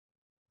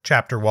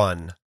Chapter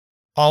 1.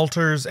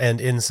 Altars and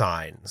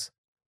Ensigns.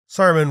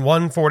 Sermon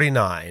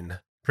 149,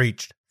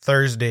 preached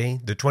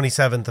Thursday, the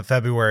 27th of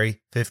February,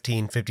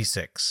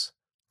 1556,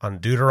 on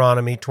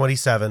Deuteronomy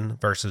 27,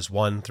 verses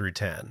 1 through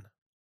 10.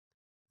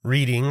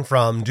 Reading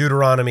from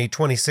Deuteronomy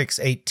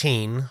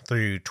 26:18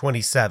 through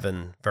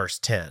 27, verse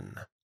 10.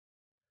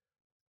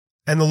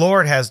 And the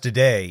Lord has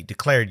today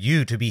declared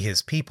you to be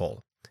his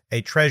people,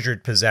 a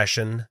treasured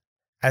possession,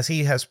 as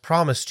he has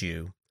promised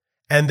you,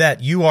 and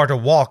that you are to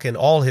walk in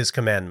all his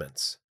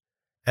commandments,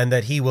 and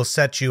that he will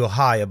set you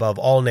high above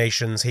all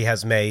nations he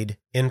has made,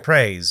 in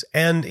praise,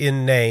 and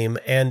in name,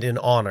 and in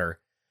honor,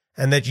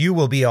 and that you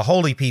will be a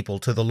holy people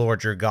to the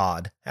Lord your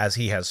God, as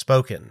he has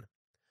spoken.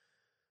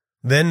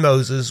 Then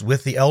Moses,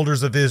 with the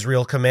elders of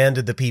Israel,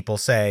 commanded the people,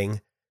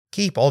 saying,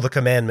 Keep all the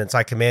commandments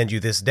I command you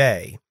this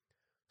day.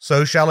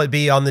 So shall it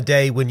be on the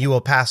day when you will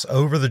pass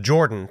over the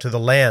Jordan to the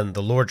land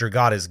the Lord your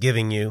God is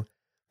giving you,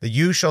 that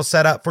you shall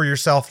set up for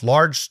yourself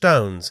large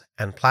stones,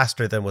 and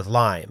plaster them with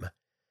lime.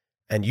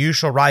 And you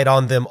shall write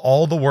on them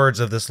all the words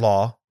of this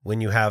law, when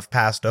you have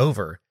passed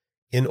over,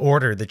 in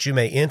order that you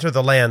may enter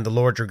the land the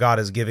Lord your God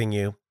is giving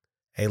you,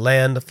 a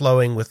land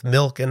flowing with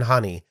milk and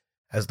honey,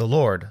 as the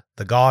Lord,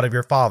 the God of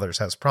your fathers,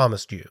 has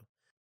promised you.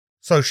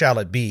 So shall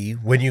it be,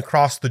 when you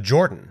cross the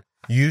Jordan,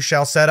 you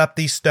shall set up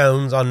these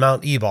stones on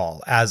Mount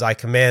Ebal, as I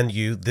command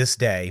you this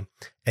day,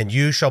 and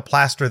you shall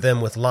plaster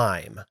them with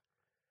lime.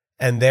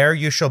 And there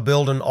you shall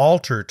build an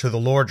altar to the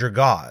Lord your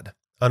God,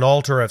 an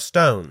altar of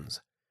stones.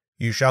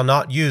 You shall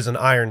not use an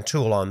iron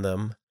tool on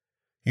them.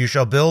 You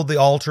shall build the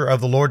altar of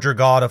the Lord your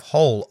God of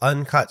whole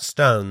uncut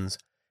stones,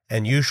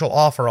 and you shall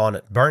offer on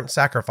it burnt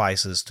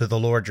sacrifices to the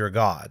Lord your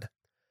God.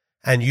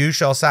 And you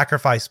shall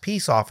sacrifice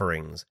peace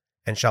offerings,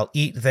 and shall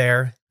eat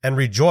there, and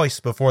rejoice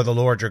before the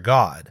Lord your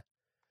God.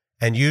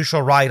 And you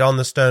shall write on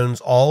the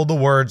stones all the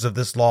words of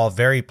this law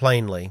very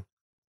plainly.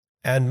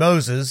 And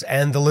Moses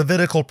and the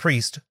Levitical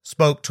priest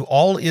spoke to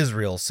all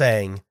Israel,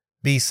 saying,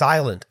 Be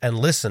silent and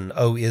listen,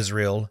 O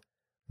Israel.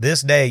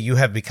 This day you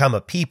have become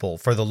a people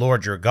for the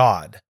Lord your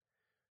God.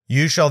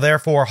 You shall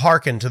therefore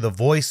hearken to the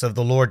voice of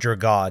the Lord your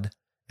God,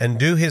 and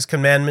do his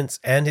commandments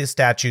and his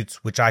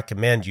statutes which I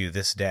command you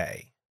this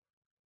day.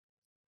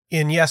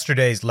 In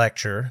yesterday's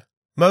lecture,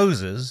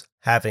 Moses,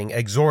 having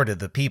exhorted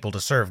the people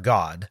to serve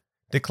God,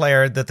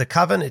 declared that the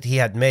covenant he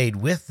had made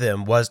with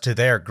them was to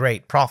their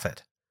great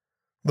profit.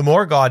 The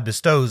more God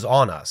bestows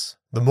on us,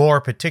 the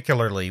more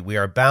particularly we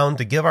are bound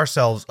to give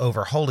ourselves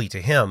over wholly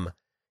to him,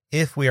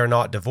 if we are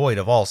not devoid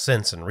of all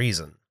sense and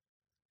reason.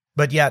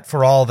 But yet,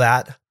 for all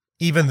that,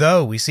 even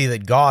though we see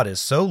that God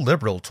is so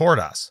liberal toward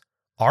us,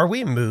 are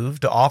we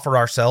moved to offer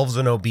ourselves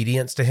in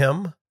obedience to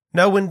him?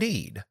 No,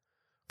 indeed.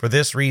 For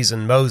this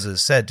reason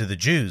Moses said to the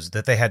Jews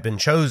that they had been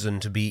chosen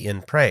to be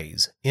in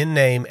praise, in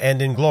name,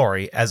 and in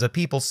glory, as a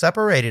people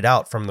separated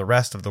out from the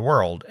rest of the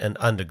world and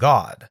unto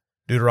God.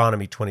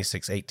 Deuteronomy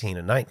 26:18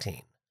 and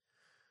 19.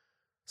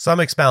 Some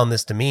expound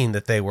this to mean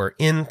that they were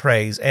in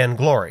praise and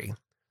glory,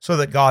 so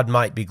that God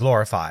might be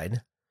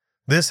glorified.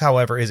 This,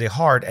 however, is a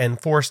hard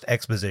and forced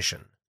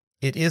exposition.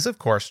 It is, of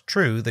course,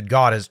 true that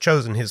God has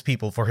chosen his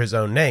people for his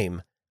own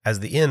name,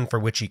 as the end for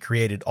which he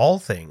created all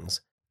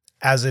things,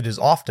 as it is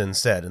often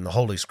said in the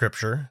Holy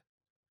Scripture.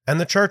 And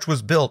the church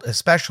was built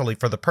especially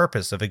for the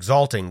purpose of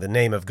exalting the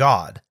name of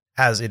God,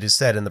 as it is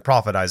said in the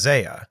prophet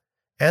Isaiah,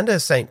 and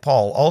as St.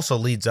 Paul also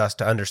leads us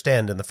to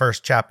understand in the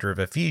first chapter of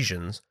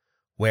Ephesians,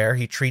 where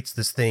he treats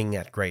this thing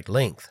at great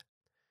length.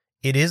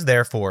 It is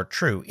therefore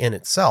true in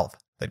itself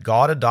that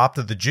God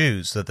adopted the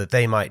Jews so that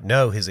they might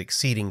know his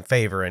exceeding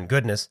favor and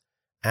goodness,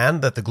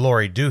 and that the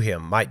glory due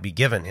him might be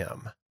given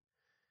him.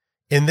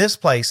 In this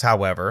place,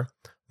 however,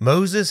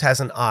 Moses has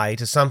an eye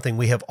to something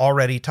we have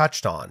already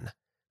touched on,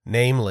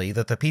 namely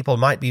that the people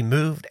might be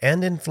moved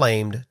and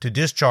inflamed to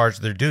discharge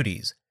their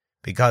duties,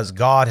 because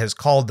God has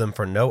called them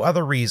for no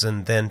other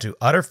reason than to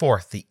utter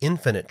forth the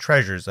infinite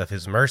treasures of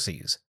his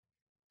mercies.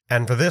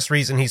 And for this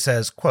reason he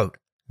says, quote,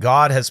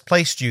 God has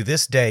placed you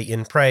this day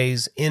in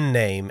praise, in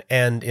name,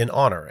 and in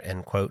honor,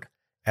 end quote,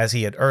 as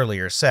he had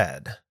earlier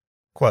said.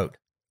 Quote,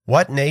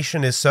 What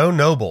nation is so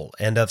noble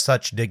and of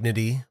such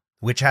dignity,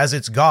 which has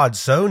its God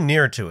so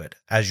near to it,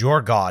 as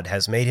your God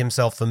has made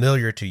himself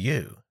familiar to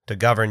you, to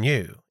govern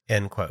you,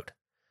 end quote.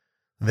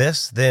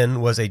 This,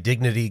 then, was a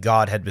dignity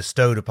God had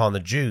bestowed upon the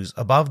Jews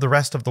above the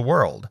rest of the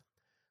world.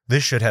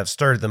 This should have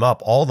stirred them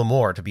up all the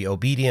more to be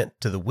obedient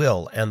to the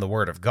will and the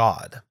word of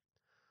God.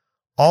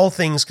 All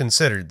things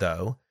considered,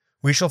 though,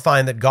 we shall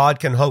find that God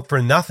can hope for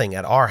nothing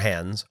at our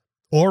hands,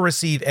 or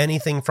receive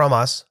anything from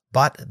us,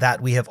 but that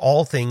we have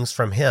all things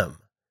from him.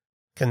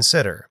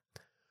 Consider,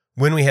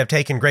 when we have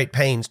taken great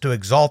pains to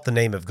exalt the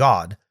name of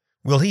God,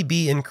 will he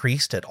be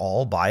increased at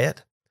all by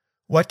it?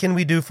 What can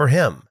we do for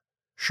him?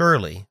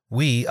 Surely,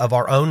 we of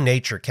our own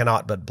nature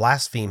cannot but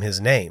blaspheme his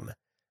name,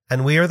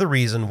 and we are the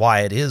reason why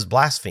it is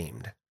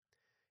blasphemed.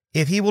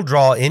 If he will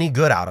draw any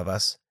good out of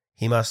us,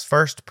 he must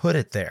first put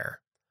it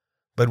there.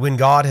 But when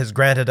God has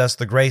granted us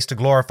the grace to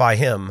glorify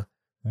him,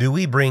 do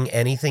we bring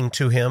anything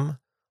to him,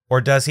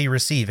 or does he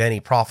receive any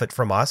profit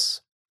from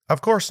us? Of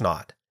course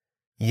not.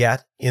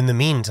 Yet, in the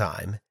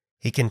meantime,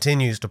 he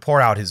continues to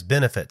pour out his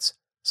benefits,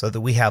 so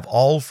that we have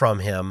all from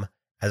him,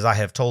 as I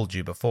have told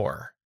you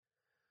before.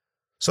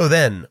 So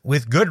then,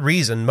 with good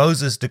reason,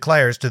 Moses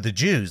declares to the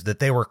Jews that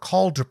they were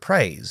called to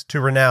praise, to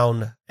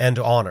renown, and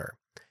to honor.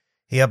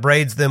 He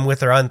upbraids them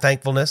with their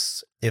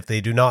unthankfulness if they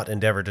do not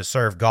endeavor to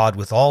serve God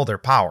with all their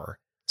power,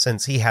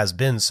 since he has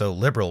been so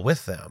liberal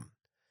with them.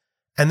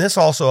 And this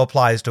also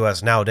applies to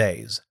us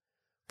nowadays.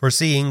 For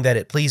seeing that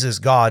it pleases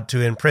God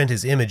to imprint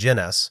his image in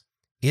us,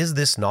 is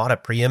this not a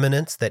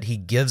preeminence that he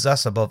gives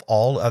us above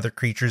all other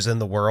creatures in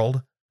the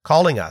world,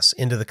 calling us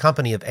into the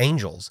company of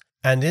angels,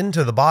 and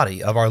into the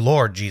body of our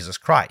Lord Jesus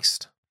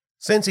Christ?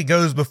 Since he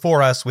goes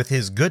before us with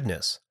his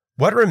goodness,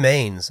 what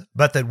remains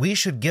but that we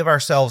should give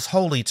ourselves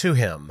wholly to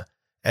him,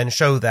 and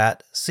show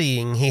that,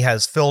 seeing he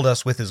has filled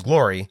us with his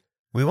glory,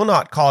 we will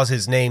not cause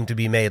his name to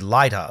be made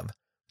light of,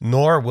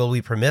 nor will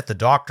we permit the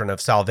doctrine of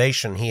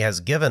salvation he has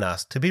given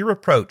us to be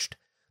reproached,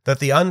 that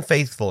the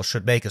unfaithful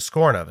should make a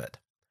scorn of it.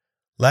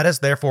 Let us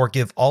therefore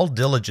give all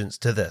diligence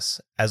to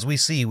this, as we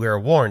see we are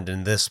warned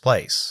in this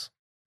place.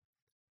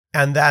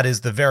 And that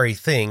is the very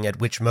thing at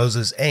which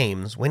Moses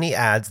aims when he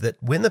adds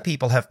that when the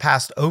people have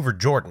passed over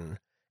Jordan,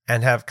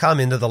 and have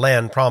come into the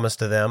land promised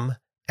to them,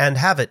 and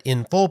have it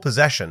in full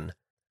possession,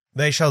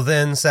 they shall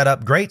then set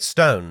up great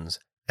stones,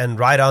 and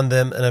write on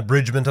them an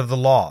abridgment of the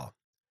law.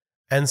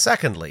 And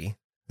secondly,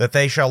 that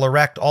they shall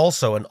erect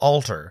also an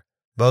altar,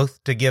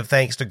 both to give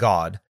thanks to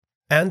God,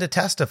 and to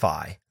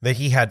testify that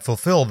he had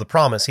fulfilled the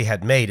promise he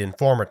had made in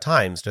former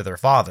times to their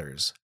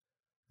fathers.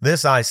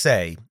 This, I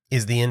say,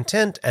 is the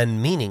intent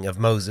and meaning of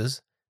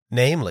Moses,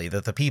 namely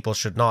that the people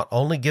should not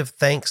only give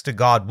thanks to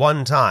God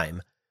one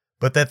time,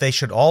 but that they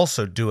should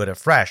also do it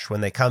afresh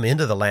when they come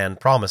into the land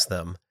promised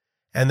them,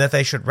 and that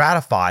they should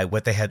ratify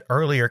what they had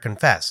earlier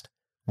confessed,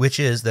 which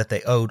is that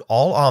they owed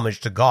all homage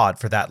to God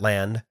for that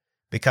land,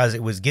 because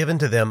it was given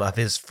to them of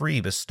his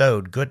free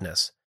bestowed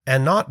goodness,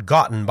 and not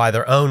gotten by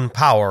their own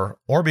power,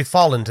 or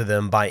befallen to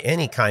them by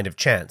any kind of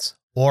chance,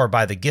 or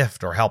by the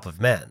gift or help of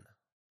men.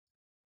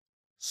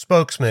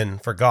 Spokesman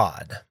for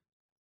God.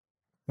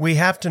 We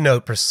have to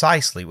note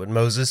precisely what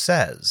Moses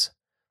says,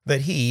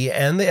 that he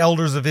and the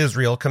elders of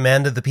Israel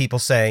commanded the people,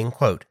 saying,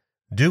 quote,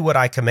 "Do what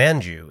I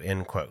command you,"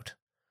 end quote.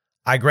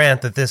 I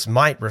grant that this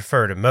might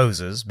refer to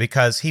Moses,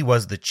 because he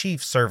was the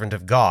chief servant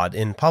of God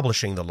in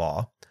publishing the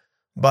law,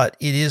 but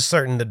it is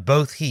certain that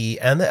both he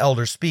and the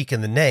elders speak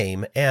in the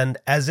name and,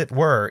 as it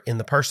were, in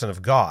the person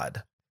of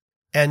God.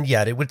 And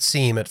yet it would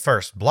seem at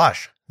first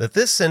blush that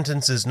this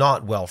sentence is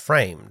not well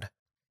framed.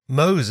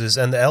 Moses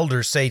and the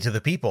elders say to the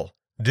people,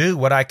 "Do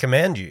what I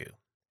command you,"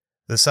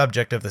 the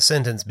subject of the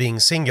sentence being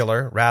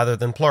singular rather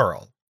than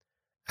plural.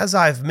 As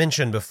I've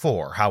mentioned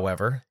before,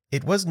 however,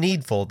 it was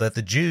needful that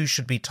the Jews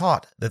should be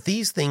taught that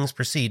these things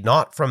proceed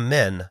not from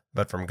men,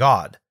 but from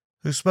God,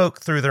 who spoke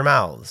through their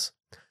mouths.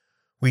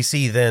 We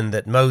see then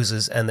that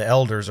Moses and the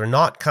elders are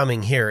not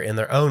coming here in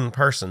their own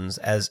persons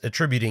as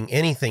attributing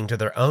anything to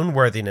their own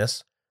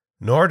worthiness,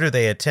 nor do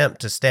they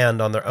attempt to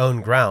stand on their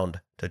own ground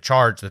to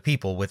charge the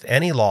people with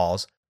any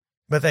laws,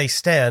 but they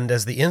stand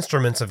as the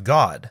instruments of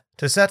God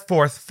to set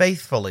forth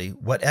faithfully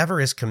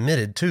whatever is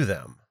committed to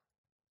them.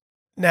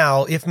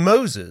 Now, if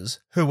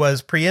Moses, who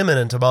was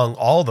preeminent among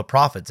all the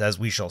prophets as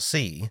we shall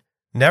see,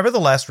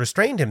 nevertheless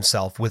restrained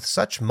himself with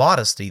such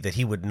modesty that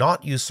he would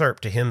not usurp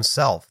to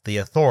himself the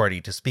authority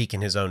to speak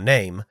in his own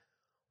name,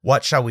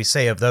 what shall we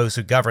say of those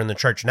who govern the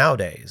church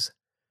nowadays?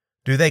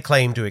 Do they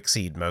claim to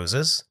exceed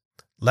Moses?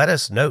 Let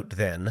us note,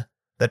 then,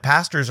 that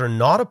pastors are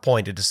not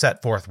appointed to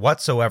set forth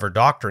whatsoever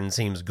doctrine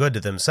seems good to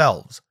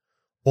themselves,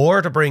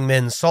 or to bring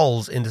men's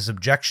souls into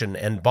subjection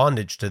and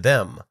bondage to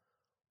them,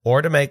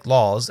 or to make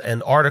laws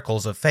and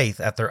articles of faith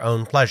at their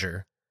own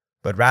pleasure,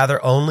 but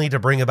rather only to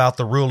bring about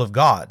the rule of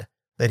God,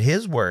 that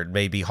his word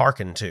may be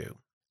hearkened to.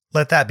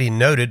 Let that be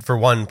noted for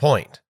one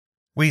point.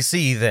 We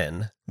see,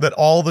 then, that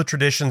all the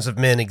traditions of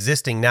men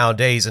existing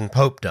nowadays in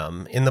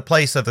popedom, in the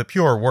place of the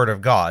pure word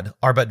of God,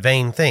 are but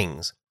vain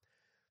things.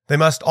 They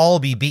must all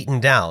be beaten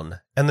down,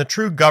 and the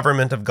true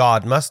government of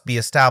God must be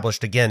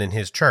established again in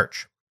his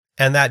church.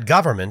 And that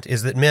government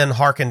is that men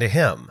hearken to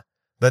him,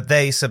 that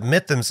they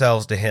submit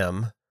themselves to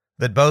him,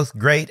 that both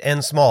great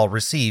and small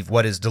receive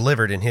what is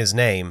delivered in his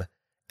name,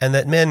 and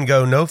that men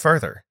go no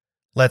further.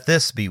 Let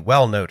this be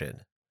well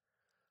noted.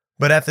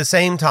 But at the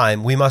same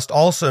time, we must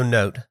also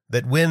note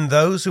that when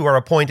those who are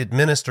appointed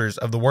ministers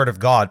of the Word of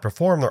God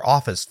perform their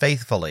office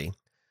faithfully,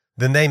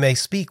 then they may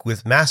speak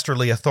with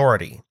masterly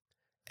authority.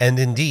 And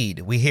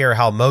indeed, we hear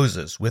how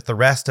Moses, with the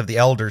rest of the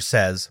elders,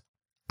 says,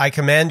 "I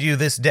command you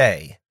this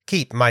day,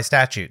 keep my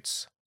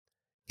statutes."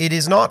 It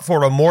is not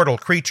for a mortal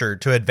creature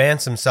to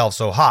advance himself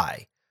so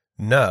high,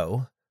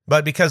 no,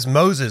 but because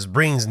Moses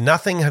brings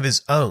nothing of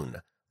his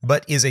own,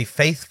 but is a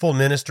faithful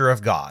minister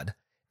of God,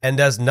 and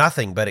does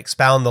nothing but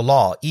expound the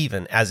law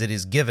even as it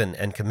is given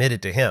and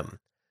committed to him.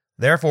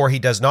 Therefore he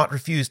does not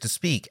refuse to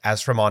speak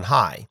as from on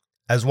high,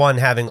 as one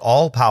having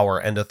all power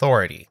and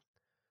authority.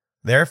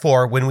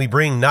 Therefore, when we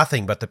bring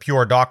nothing but the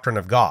pure doctrine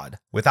of God,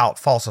 without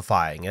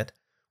falsifying it,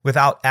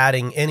 without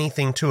adding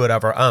anything to it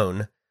of our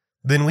own,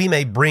 then we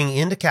may bring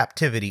into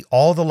captivity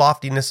all the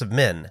loftiness of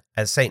men,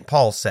 as St.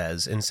 Paul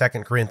says in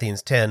 2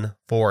 Corinthians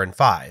 10:4 and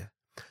 5,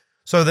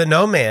 so that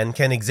no man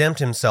can exempt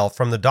himself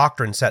from the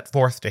doctrine set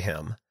forth to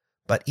him,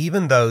 but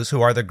even those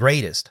who are the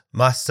greatest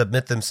must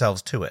submit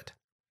themselves to it.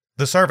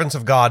 The servants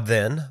of God,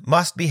 then,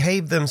 must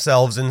behave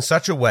themselves in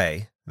such a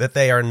way that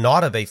they are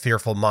not of a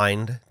fearful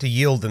mind to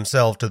yield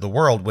themselves to the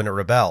world when it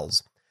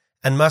rebels,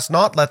 and must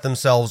not let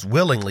themselves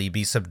willingly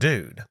be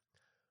subdued.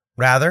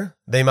 Rather,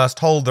 they must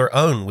hold their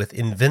own with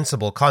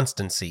invincible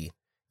constancy,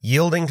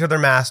 yielding to their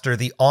master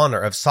the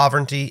honor of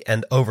sovereignty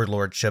and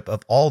overlordship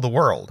of all the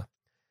world.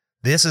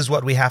 This is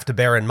what we have to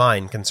bear in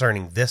mind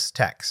concerning this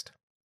text.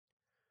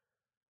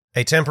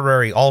 A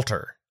temporary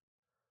altar.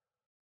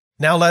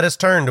 Now let us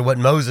turn to what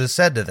Moses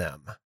said to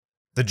them.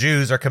 The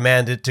Jews are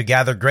commanded to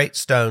gather great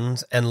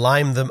stones and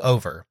lime them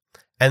over,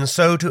 and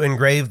so to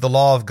engrave the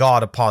law of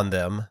God upon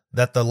them,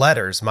 that the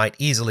letters might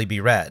easily be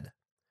read.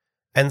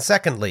 And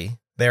secondly,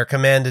 they are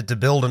commanded to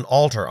build an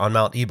altar on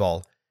Mount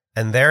Ebal,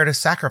 and there to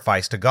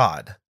sacrifice to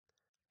God.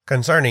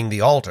 Concerning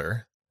the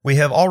altar, we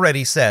have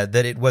already said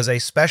that it was a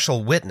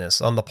special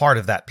witness on the part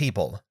of that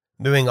people,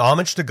 doing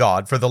homage to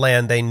God for the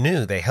land they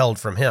knew they held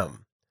from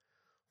Him.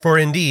 For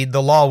indeed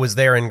the law was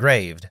there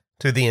engraved,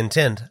 to the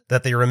intent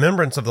that the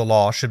remembrance of the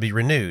law should be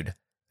renewed,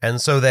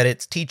 and so that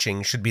its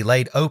teaching should be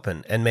laid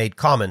open and made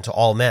common to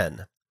all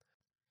men.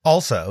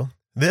 Also,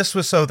 this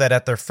was so that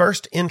at their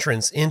first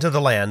entrance into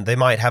the land they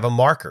might have a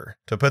marker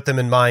to put them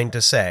in mind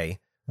to say,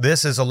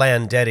 "This is a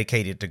land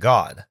dedicated to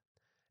God."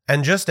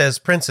 And just as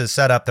princes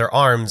set up their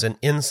arms and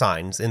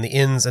ensigns in the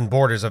ends and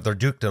borders of their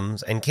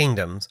dukedoms and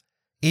kingdoms,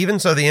 even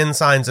so the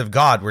ensigns of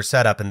God were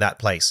set up in that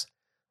place,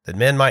 that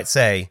men might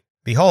say,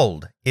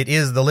 "Behold, it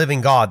is the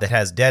living God that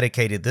has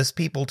dedicated this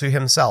people to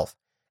Himself,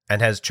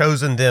 and has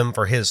chosen them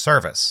for His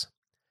service,"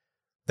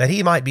 that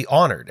He might be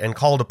honored and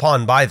called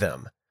upon by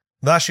them.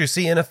 Thus you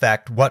see in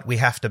effect what we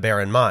have to bear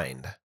in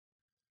mind.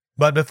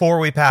 But before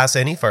we pass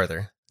any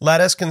further,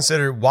 let us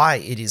consider why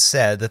it is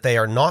said that they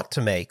are not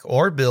to make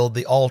or build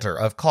the altar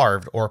of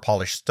carved or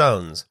polished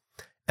stones,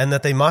 and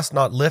that they must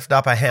not lift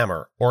up a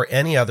hammer or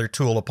any other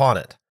tool upon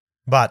it,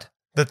 but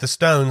that the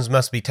stones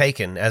must be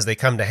taken as they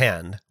come to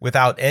hand,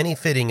 without any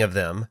fitting of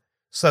them,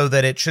 so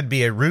that it should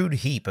be a rude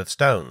heap of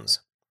stones.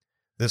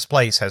 This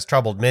place has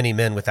troubled many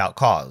men without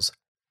cause.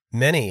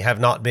 Many have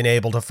not been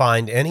able to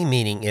find any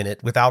meaning in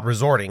it without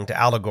resorting to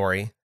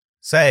allegory,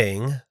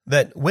 saying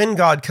that when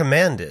God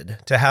commanded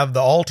to have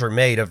the altar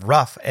made of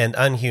rough and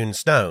unhewn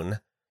stone,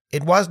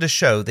 it was to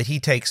show that He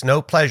takes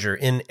no pleasure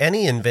in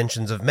any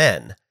inventions of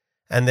men,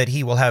 and that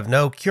He will have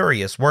no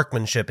curious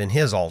workmanship in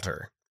His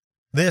altar.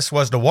 This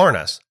was to warn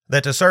us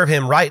that to serve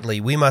Him rightly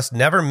we must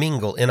never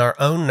mingle in our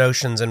own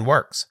notions and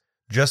works,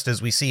 just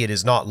as we see it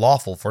is not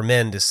lawful for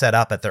men to set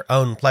up at their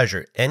own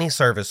pleasure any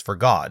service for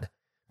God,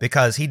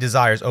 because He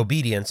desires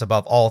obedience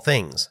above all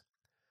things.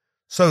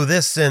 So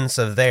this sense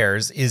of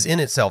theirs is in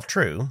itself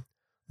true,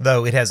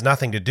 though it has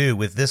nothing to do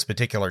with this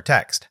particular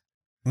text.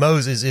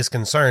 Moses is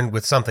concerned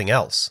with something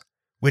else,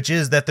 which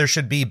is that there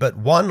should be but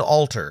one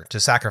altar to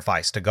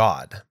sacrifice to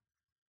God.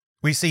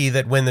 We see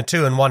that when the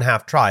 2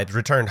 1/2 tribes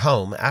returned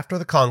home after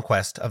the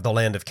conquest of the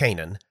land of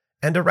Canaan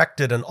and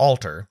erected an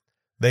altar,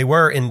 they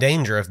were in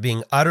danger of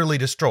being utterly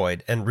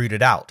destroyed and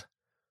rooted out.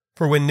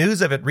 For when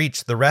news of it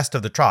reached the rest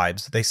of the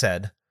tribes, they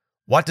said,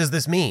 "What does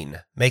this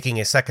mean, making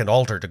a second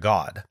altar to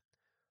God?"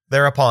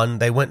 Thereupon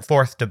they went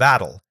forth to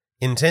battle,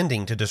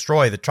 intending to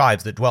destroy the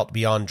tribes that dwelt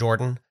beyond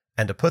Jordan,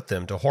 and to put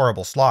them to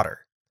horrible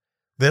slaughter.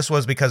 This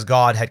was because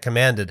God had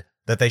commanded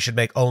that they should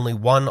make only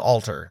one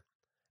altar,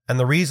 and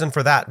the reason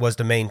for that was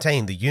to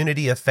maintain the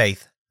unity of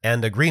faith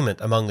and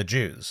agreement among the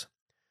Jews.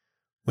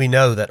 We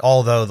know that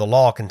although the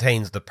law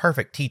contains the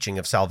perfect teaching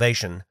of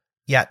salvation,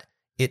 yet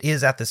it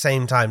is at the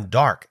same time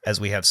dark, as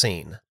we have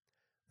seen.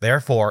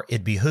 Therefore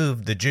it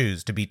behooved the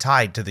Jews to be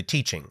tied to the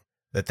teaching,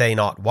 that they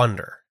not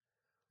wonder.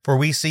 For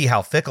we see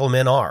how fickle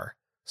men are,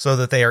 so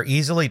that they are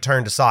easily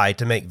turned aside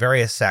to make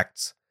various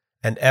sects,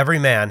 and every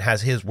man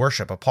has his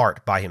worship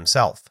apart by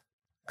himself.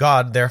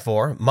 God,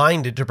 therefore,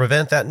 minded to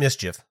prevent that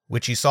mischief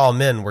which He saw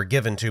men were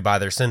given to by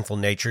their sinful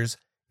natures,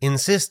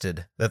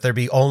 insisted that there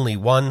be only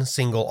one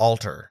single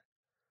altar.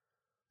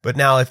 But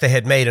now if they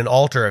had made an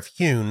altar of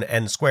hewn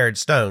and squared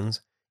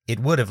stones, it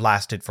would have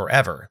lasted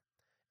forever.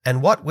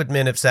 And what would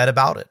men have said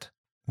about it?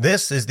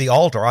 "This is the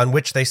altar on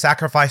which they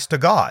sacrifice to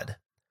God."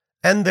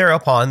 And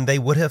thereupon they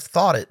would have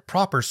thought it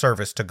proper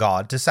service to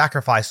God to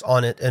sacrifice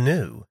on it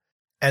anew,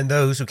 and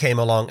those who came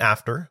along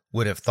after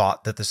would have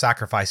thought that the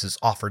sacrifices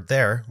offered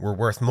there were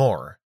worth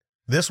more.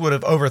 This would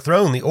have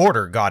overthrown the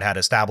order God had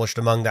established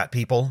among that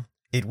people.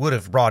 It would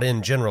have brought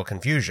in general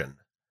confusion.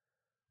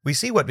 We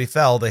see what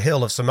befell the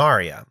hill of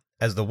Samaria,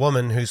 as the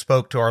woman who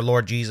spoke to our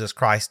Lord Jesus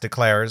Christ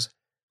declares,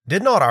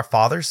 "Did not our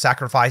fathers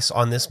sacrifice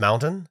on this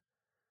mountain?"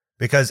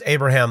 Because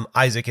Abraham,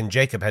 Isaac, and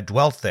Jacob had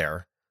dwelt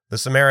there, the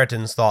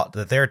Samaritans thought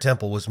that their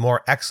temple was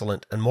more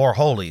excellent and more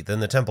holy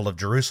than the temple of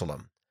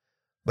Jerusalem.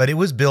 But it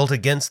was built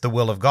against the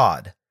will of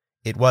God.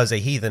 It was a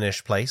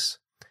heathenish place.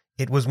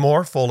 It was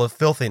more full of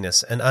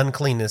filthiness and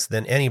uncleanness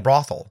than any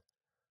brothel.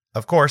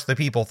 Of course, the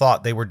people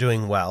thought they were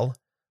doing well,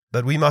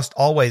 but we must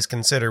always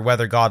consider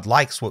whether God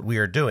likes what we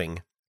are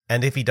doing,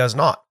 and if he does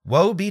not,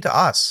 woe be to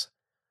us.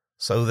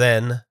 So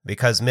then,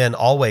 because men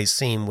always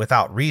seem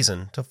without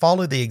reason to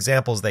follow the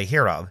examples they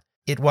hear of,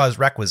 it was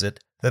requisite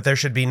that there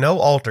should be no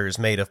altars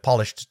made of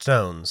polished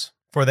stones,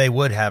 for they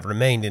would have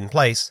remained in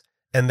place,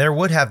 and there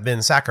would have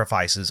been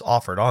sacrifices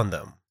offered on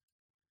them.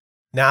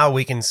 Now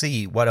we can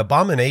see what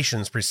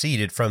abominations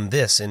proceeded from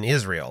this in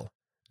Israel.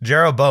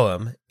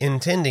 Jeroboam,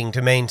 intending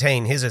to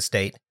maintain his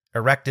estate,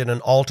 erected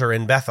an altar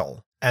in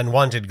Bethel, and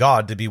wanted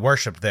God to be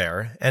worshipped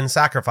there, and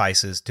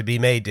sacrifices to be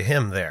made to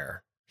him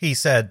there. He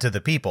said to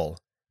the people,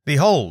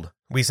 "Behold,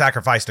 we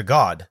sacrifice to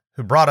God,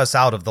 who brought us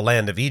out of the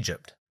land of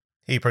Egypt."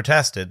 He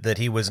protested that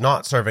he was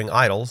not serving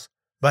idols,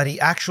 but he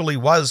actually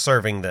was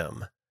serving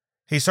them.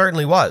 He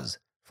certainly was,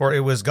 for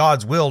it was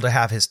God's will to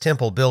have his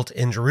temple built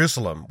in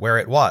Jerusalem, where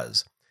it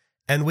was.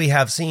 And we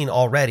have seen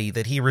already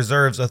that he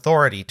reserves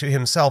authority to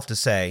himself to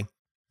say,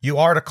 "You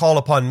are to call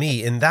upon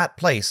me in that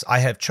place I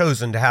have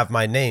chosen to have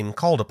my name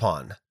called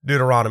upon."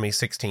 Deuteronomy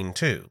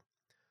 16:2.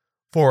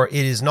 For it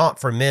is not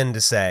for men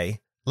to say,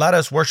 "Let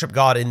us worship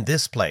God in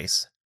this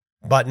place,"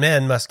 but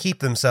men must keep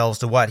themselves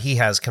to what he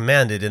has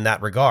commanded in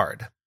that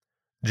regard.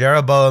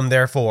 Jeroboam,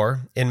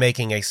 therefore, in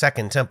making a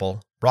second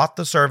temple, brought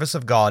the service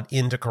of God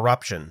into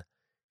corruption.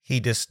 He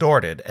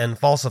distorted and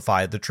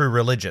falsified the true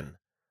religion.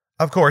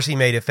 Of course, he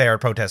made a fair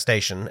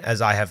protestation,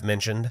 as I have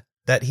mentioned,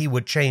 that he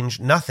would change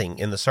nothing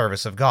in the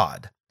service of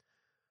God.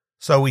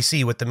 So we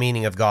see what the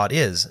meaning of God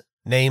is,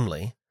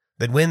 namely,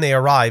 that when they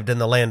arrived in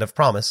the land of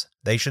promise,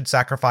 they should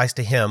sacrifice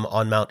to him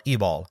on Mount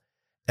Ebal,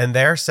 and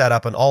there set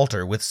up an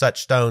altar with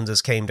such stones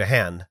as came to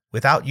hand,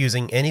 without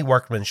using any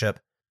workmanship,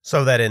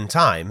 so that in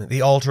time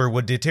the altar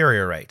would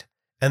deteriorate,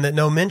 and that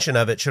no mention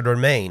of it should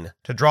remain,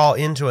 to draw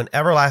into an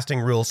everlasting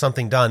rule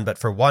something done but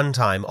for one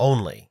time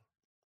only.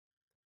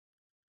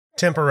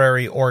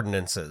 Temporary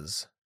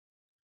ordinances.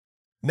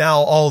 Now,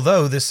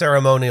 although this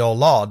ceremonial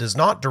law does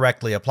not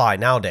directly apply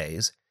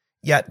nowadays,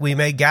 yet we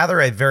may gather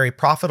a very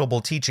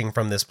profitable teaching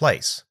from this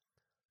place.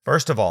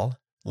 First of all,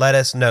 let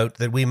us note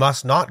that we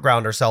must not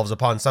ground ourselves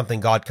upon something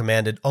God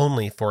commanded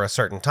only for a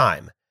certain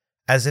time,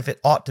 as if it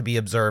ought to be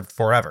observed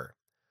forever.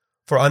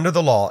 For under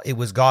the law it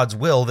was God's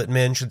will that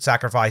men should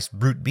sacrifice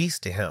brute beasts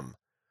to him,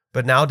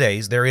 but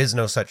nowadays there is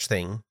no such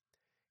thing.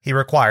 He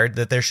required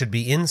that there should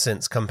be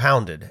incense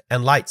compounded,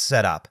 and lights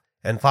set up,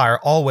 and fire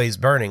always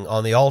burning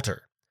on the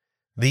altar.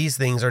 These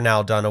things are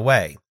now done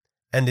away,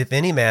 and if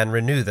any man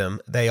renew them,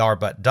 they are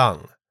but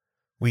dung.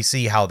 We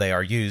see how they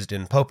are used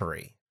in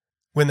popery.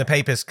 When the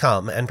papists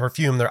come and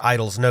perfume their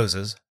idols'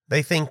 noses,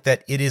 they think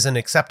that it is an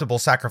acceptable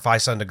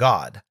sacrifice unto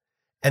God.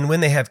 And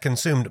when they have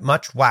consumed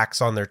much wax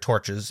on their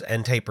torches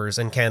and tapers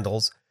and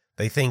candles,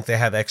 they think they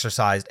have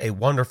exercised a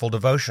wonderful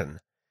devotion.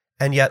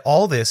 And yet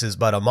all this is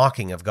but a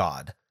mocking of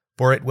God,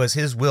 for it was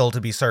his will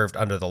to be served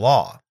under the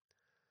law.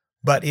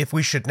 But if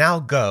we should now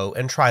go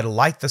and try to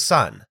light the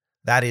sun,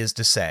 that is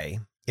to say,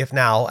 if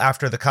now,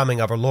 after the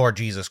coming of our Lord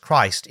Jesus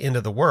Christ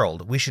into the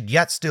world, we should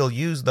yet still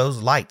use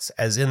those lights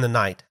as in the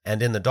night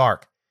and in the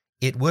dark,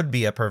 it would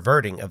be a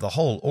perverting of the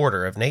whole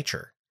order of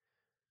nature.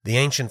 The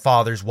ancient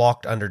fathers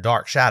walked under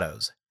dark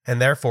shadows,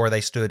 and therefore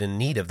they stood in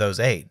need of those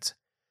aids.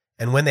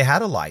 And when they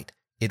had a light,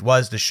 it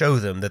was to show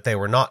them that they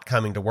were not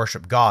coming to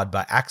worship God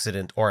by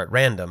accident or at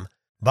random,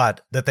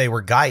 but that they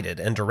were guided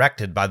and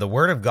directed by the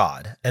Word of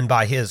God and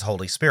by His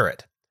Holy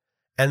Spirit.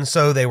 And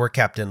so they were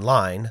kept in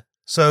line,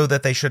 so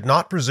that they should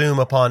not presume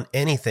upon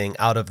anything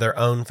out of their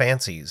own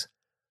fancies.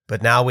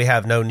 But now we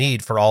have no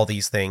need for all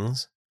these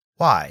things.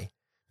 Why?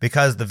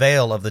 Because the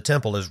veil of the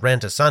temple is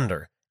rent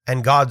asunder,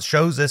 and God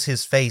shows us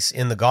His face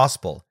in the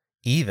gospel,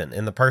 even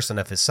in the person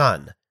of His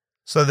Son,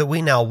 so that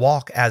we now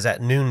walk as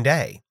at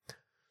noonday.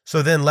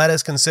 So then let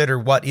us consider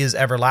what is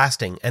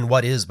everlasting and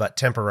what is but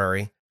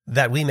temporary,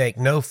 that we make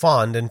no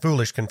fond and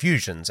foolish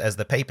confusions as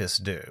the papists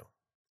do.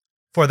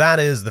 For that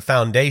is the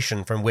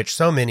foundation from which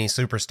so many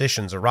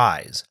superstitions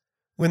arise.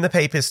 When the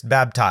papists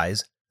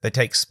baptize, they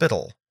take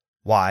spittle.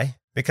 Why?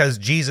 Because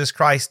Jesus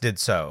Christ did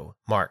so,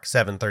 Mark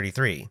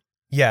 7:33.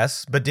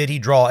 Yes, but did he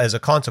draw as a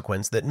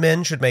consequence that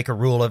men should make a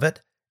rule of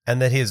it,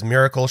 and that his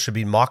miracle should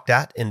be mocked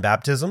at in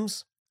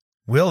baptisms?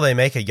 Will they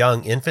make a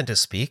young infant to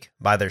speak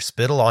by their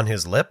spittle on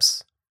his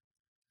lips?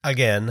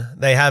 Again,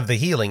 they have the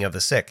healing of the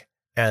sick,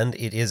 and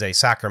it is a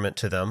sacrament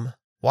to them.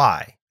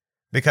 Why?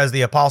 Because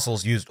the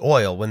apostles used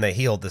oil when they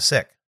healed the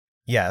sick.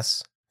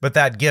 Yes, but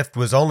that gift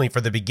was only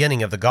for the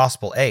beginning of the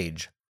gospel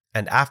age,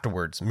 and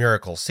afterwards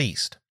miracles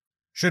ceased.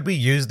 Should we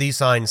use these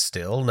signs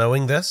still,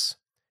 knowing this?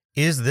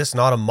 Is this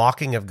not a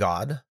mocking of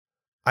God?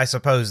 I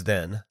suppose,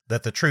 then,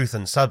 that the truth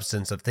and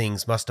substance of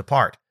things must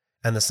depart,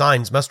 and the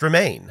signs must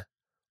remain.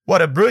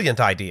 What a brilliant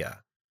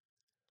idea!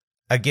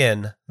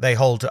 Again, they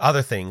hold to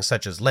other things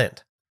such as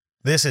Lent.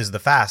 This is the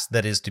fast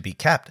that is to be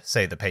kept,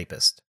 say the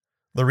papists.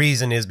 The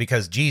reason is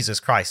because Jesus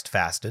Christ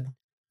fasted.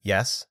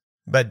 Yes,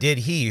 but did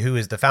he who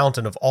is the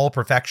fountain of all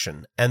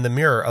perfection and the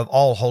mirror of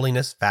all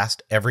holiness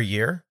fast every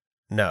year?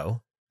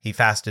 No, he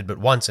fasted but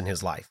once in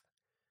his life.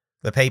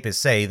 The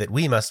papists say that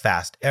we must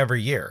fast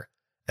every year,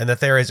 and that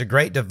there is a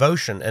great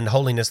devotion and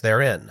holiness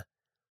therein.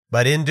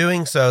 But in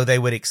doing so they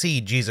would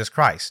exceed Jesus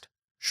Christ.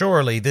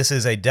 Surely this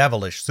is a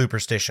devilish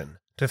superstition,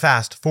 to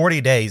fast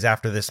 40 days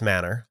after this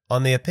manner,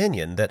 on the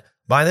opinion that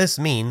by this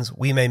means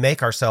we may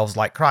make ourselves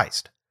like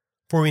Christ.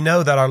 For we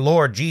know that our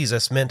Lord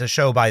Jesus meant to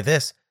show by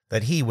this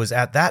that he was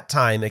at that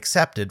time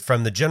accepted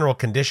from the general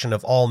condition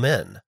of all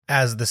men,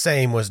 as the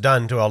same was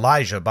done to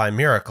Elijah by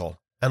miracle,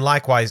 and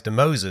likewise to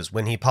Moses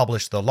when he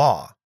published the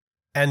law.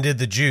 And did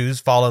the Jews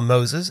follow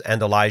Moses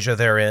and Elijah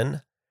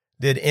therein?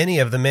 Did any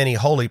of the many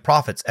holy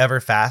prophets ever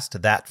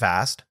fast that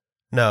fast?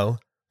 No,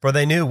 for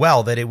they knew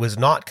well that it was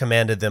not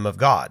commanded them of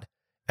God,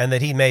 and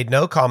that he made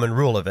no common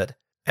rule of it,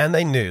 and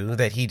they knew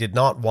that he did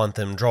not want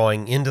them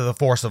drawing into the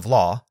force of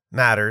law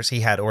matters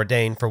he had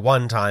ordained for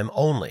one time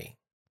only.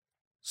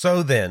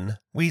 So then,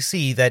 we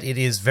see that it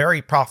is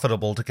very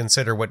profitable to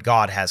consider what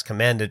God has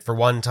commanded for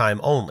one time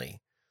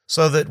only,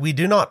 so that we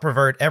do not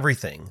pervert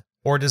everything,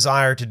 or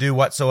desire to do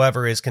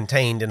whatsoever is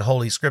contained in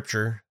Holy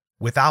Scripture,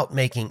 without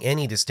making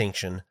any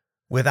distinction,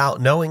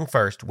 without knowing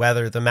first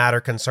whether the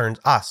matter concerns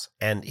us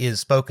and is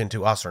spoken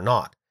to us or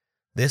not.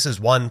 This is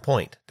one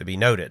point to be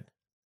noted.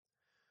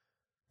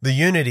 The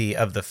unity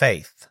of the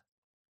faith.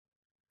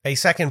 A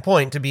second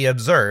point to be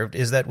observed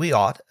is that we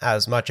ought,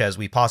 as much as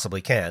we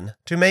possibly can,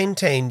 to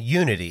maintain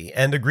unity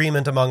and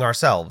agreement among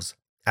ourselves,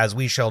 as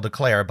we shall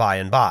declare by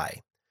and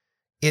by.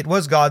 It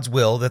was God's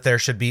will that there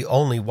should be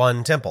only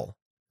one temple.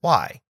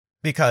 Why?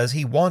 Because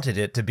he wanted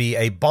it to be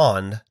a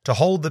bond to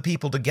hold the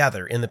people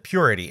together in the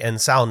purity and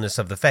soundness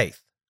of the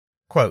faith.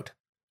 Quote,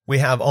 "We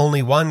have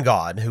only one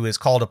God who is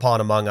called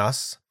upon among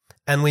us,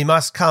 and we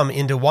must come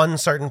into one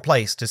certain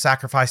place to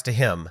sacrifice to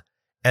him,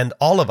 and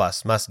all of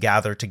us must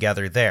gather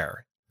together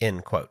there."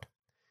 End quote.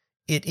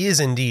 It is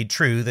indeed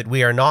true that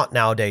we are not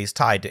nowadays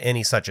tied to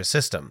any such a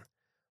system,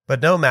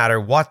 but no matter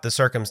what the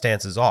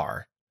circumstances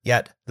are,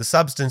 yet the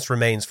substance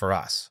remains for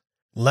us.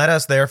 Let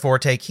us therefore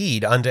take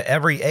heed unto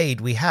every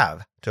aid we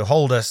have to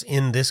hold us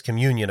in this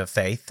communion of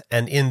faith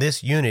and in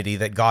this unity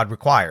that God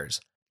requires.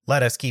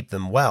 Let us keep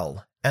them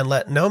well, and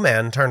let no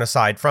man turn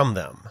aside from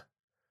them.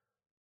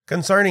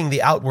 Concerning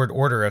the outward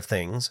order of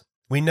things,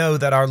 we know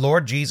that our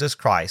Lord Jesus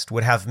Christ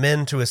would have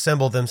men to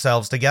assemble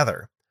themselves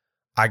together.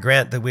 I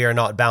grant that we are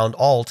not bound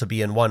all to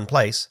be in one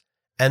place,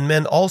 and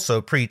men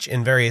also preach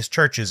in various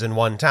churches in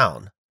one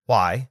town.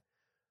 Why?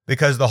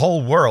 Because the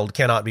whole world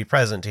cannot be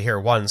present to hear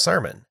one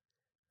sermon.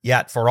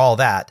 Yet for all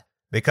that,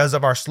 because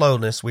of our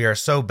slowness, we are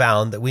so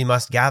bound that we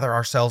must gather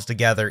ourselves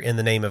together in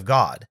the name of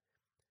God.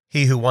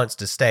 He who wants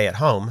to stay at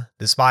home,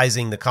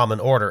 despising the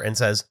common order, and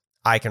says,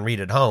 "I can read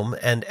at home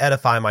and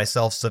edify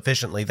myself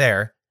sufficiently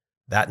there,"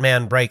 that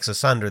man breaks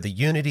asunder the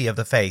unity of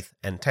the faith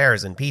and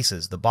tears in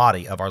pieces the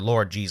body of our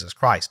Lord Jesus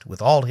Christ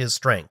with all his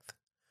strength.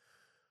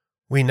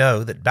 We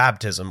know that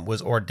baptism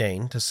was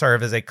ordained to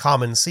serve as a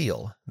common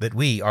seal that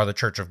we are the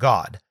church of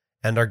God,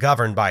 and are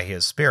governed by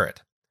his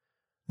Spirit.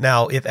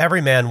 Now, if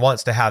every man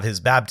wants to have his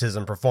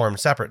baptism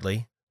performed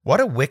separately, what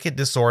a wicked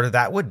disorder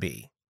that would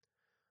be!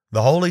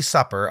 The Holy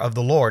Supper of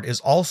the Lord is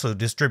also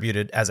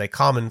distributed as a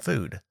common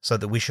food, so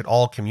that we should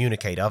all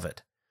communicate of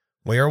it.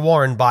 We are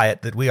warned by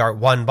it that we are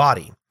one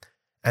body,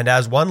 and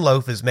as one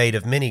loaf is made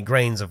of many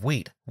grains of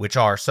wheat, which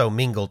are so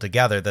mingled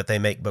together that they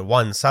make but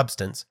one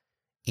substance,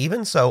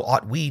 even so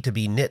ought we to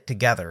be knit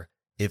together,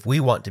 if we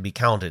want to be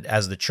counted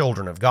as the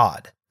children of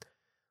God.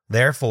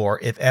 Therefore,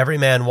 if every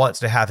man wants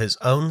to have his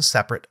own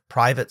separate,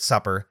 private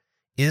supper,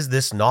 is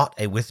this not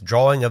a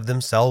withdrawing of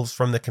themselves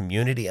from the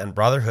community and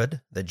brotherhood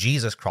that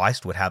Jesus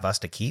Christ would have us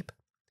to keep?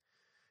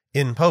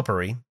 In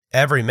popery,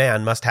 every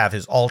man must have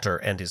his altar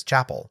and his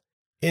chapel.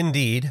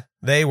 Indeed,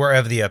 they were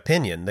of the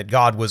opinion that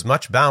God was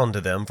much bound to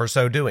them for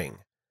so doing.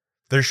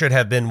 There should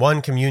have been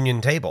one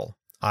communion table.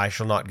 I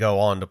shall not go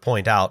on to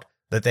point out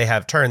that they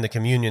have turned the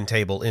communion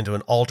table into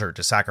an altar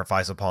to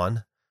sacrifice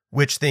upon,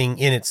 which thing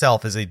in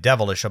itself is a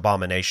devilish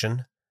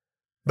abomination.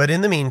 But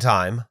in the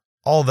meantime,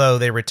 although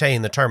they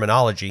retain the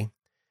terminology,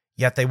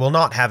 yet they will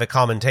not have a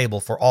common table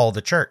for all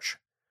the church.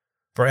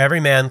 For every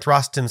man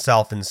thrusts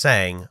himself in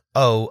saying,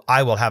 "Oh,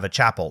 I will have a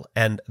chapel,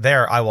 and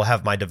there I will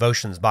have my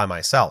devotions by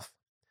myself."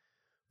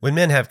 When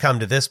men have come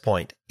to this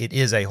point, it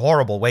is a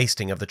horrible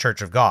wasting of the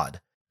church of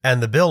God,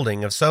 and the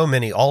building of so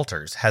many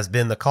altars has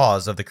been the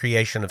cause of the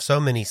creation of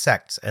so many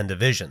sects and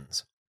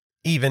divisions.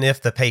 Even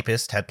if the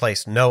papists had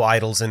placed no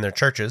idols in their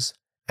churches,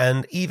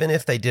 and even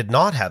if they did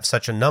not have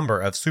such a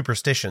number of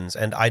superstitions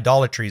and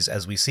idolatries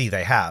as we see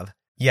they have,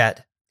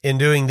 yet, in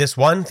doing this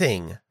one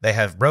thing, they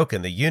have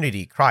broken the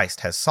unity Christ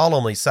has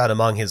solemnly set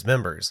among his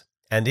members,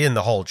 and in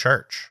the whole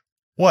church.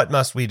 What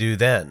must we do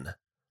then?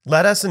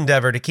 Let us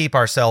endeavor to keep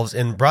ourselves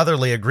in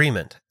brotherly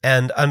agreement,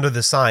 and under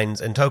the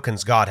signs and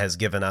tokens God has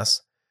given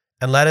us,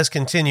 and let us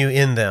continue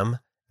in them,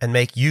 and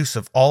make use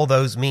of all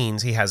those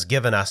means he has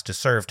given us to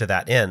serve to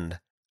that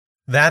end.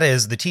 That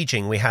is the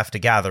teaching we have to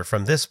gather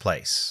from this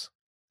place.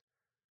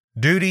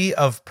 Duty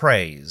of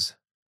praise.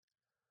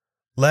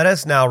 Let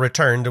us now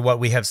return to what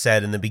we have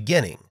said in the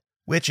beginning,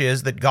 which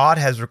is that God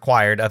has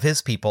required of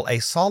his people a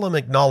solemn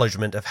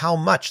acknowledgment of how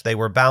much they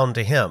were bound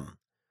to him.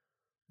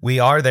 We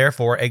are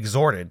therefore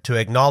exhorted to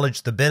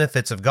acknowledge the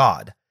benefits of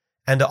God,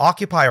 and to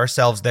occupy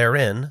ourselves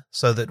therein,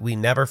 so that we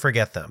never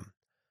forget them.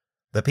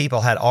 The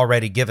people had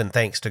already given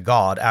thanks to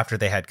God after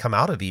they had come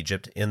out of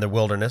Egypt in the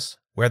wilderness,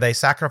 where they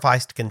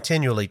sacrificed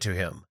continually to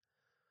him.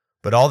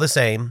 But all the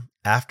same,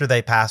 after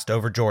they passed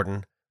over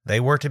Jordan, they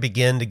were to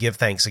begin to give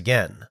thanks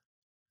again.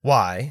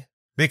 Why?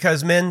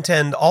 Because men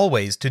tend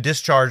always to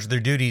discharge their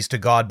duties to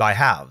God by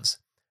halves,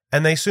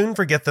 and they soon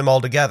forget them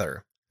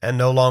altogether, and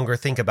no longer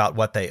think about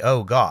what they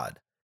owe God.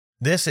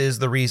 This is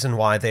the reason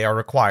why they are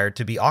required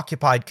to be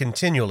occupied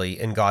continually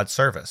in God's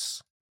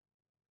service.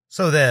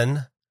 So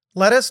then,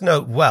 let us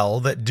note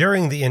well that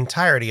during the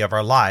entirety of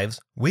our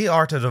lives, we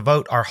are to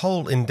devote our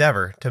whole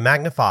endeavor to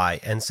magnify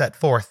and set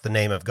forth the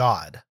name of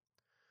God.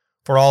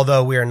 For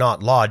although we are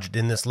not lodged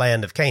in this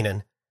land of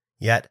Canaan,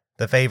 yet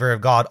the favor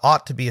of God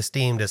ought to be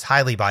esteemed as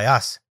highly by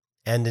us,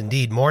 and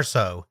indeed more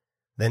so,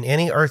 than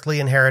any earthly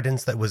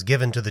inheritance that was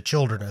given to the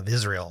children of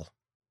Israel.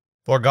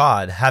 For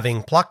God,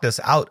 having plucked us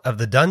out of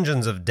the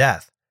dungeons of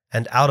death,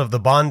 and out of the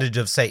bondage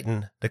of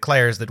Satan,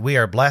 declares that we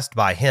are blessed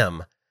by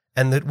him,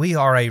 and that we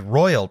are a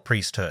royal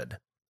priesthood.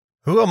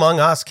 Who among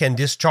us can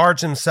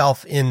discharge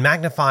himself in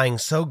magnifying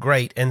so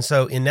great and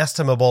so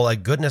inestimable a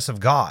goodness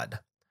of God?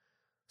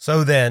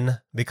 So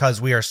then,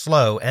 because we are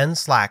slow and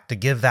slack to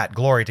give that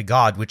glory to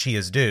God which he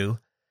is due,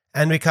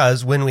 and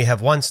because when we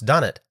have once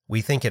done it,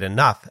 we think it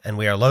enough and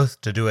we are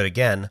loath to do it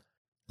again,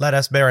 let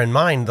us bear in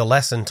mind the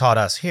lesson taught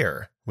us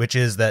here, which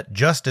is that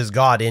just as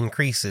God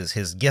increases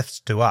his gifts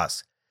to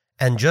us,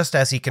 and just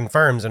as he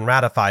confirms and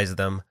ratifies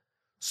them,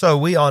 so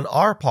we on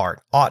our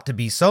part ought to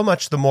be so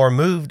much the more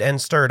moved and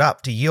stirred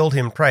up to yield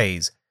him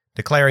praise,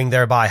 declaring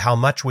thereby how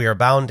much we are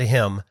bound to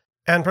him,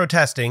 and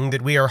protesting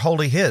that we are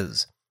wholly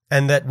his,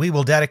 and that we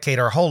will dedicate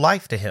our whole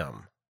life to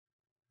him.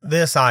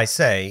 This, I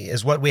say,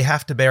 is what we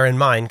have to bear in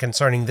mind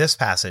concerning this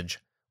passage,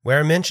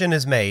 where mention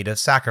is made of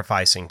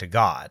sacrificing to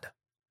God.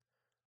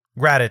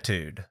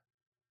 Gratitude.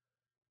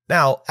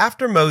 Now,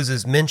 after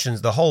Moses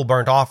mentions the whole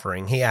burnt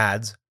offering, he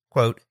adds,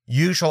 quote,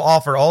 "You shall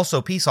offer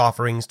also peace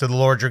offerings to the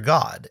Lord your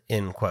God."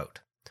 End quote.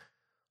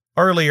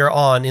 Earlier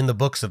on in the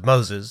books of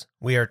Moses,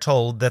 we are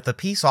told that the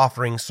peace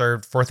offering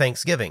served for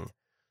thanksgiving,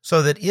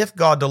 so that if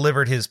God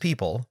delivered his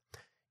people,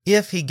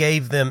 if he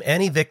gave them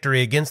any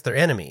victory against their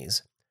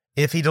enemies,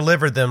 if he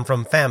delivered them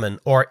from famine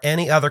or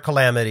any other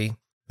calamity,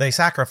 they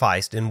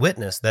sacrificed in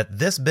witness that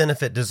this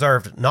benefit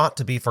deserved not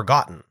to be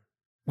forgotten.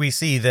 We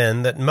see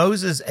then that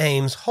Moses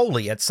aims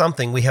wholly at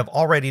something we have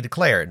already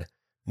declared,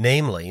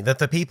 namely that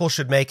the people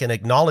should make an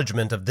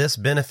acknowledgement of this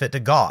benefit to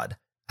God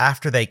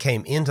after they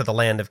came into the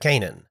land of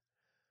Canaan.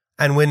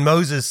 And when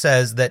Moses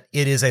says that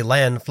it is a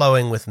land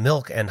flowing with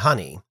milk and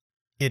honey,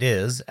 it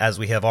is, as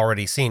we have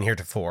already seen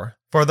heretofore,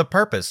 for the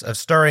purpose of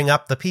stirring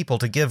up the people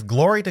to give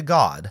glory to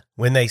God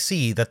when they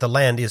see that the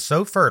land is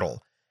so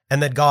fertile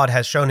and that God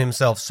has shown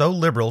himself so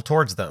liberal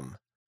towards them.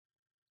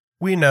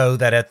 We know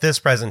that at this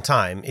present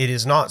time it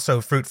is not so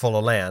fruitful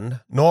a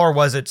land, nor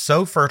was it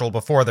so fertile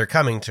before their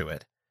coming to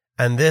it,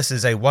 and this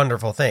is a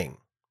wonderful thing.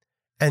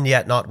 And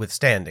yet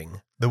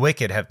notwithstanding, the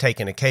wicked have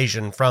taken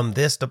occasion from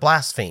this to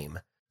blaspheme,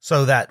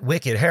 so that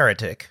wicked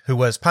heretic, who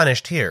was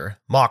punished here,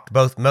 mocked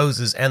both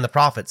Moses and the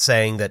prophets,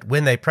 saying that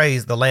when they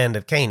praised the land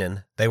of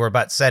Canaan, they were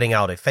but setting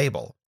out a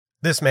fable.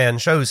 This man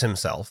shows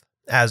himself,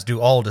 as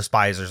do all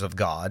despisers of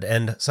God,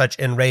 and such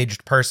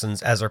enraged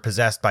persons as are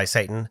possessed by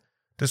Satan,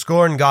 to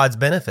scorn God's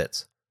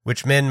benefits,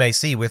 which men may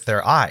see with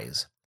their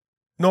eyes.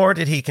 Nor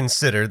did he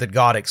consider that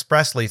God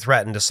expressly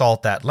threatened to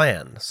salt that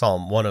land,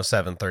 Psalm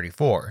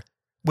 107:34,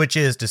 which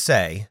is to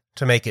say,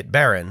 to make it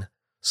barren,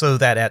 so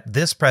that at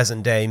this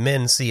present day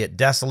men see it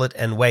desolate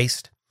and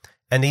waste,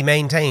 and he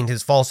maintained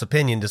his false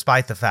opinion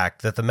despite the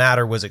fact that the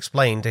matter was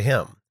explained to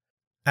him.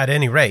 At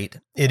any rate,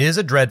 it is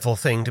a dreadful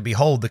thing to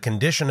behold the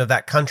condition of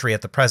that country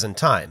at the present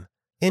time,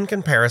 in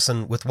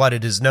comparison with what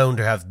it is known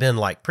to have been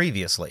like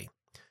previously.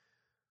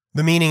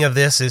 The meaning of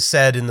this is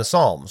said in the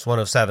Psalms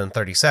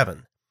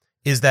 107:37,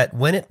 is that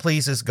when it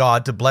pleases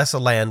God to bless a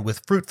land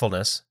with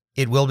fruitfulness,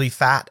 it will be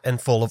fat and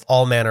full of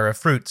all manner of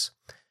fruits,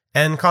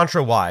 and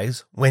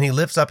contrawise, when he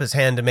lifts up his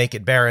hand to make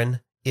it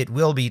barren, it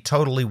will be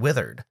totally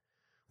withered.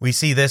 We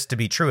see this to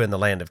be true in the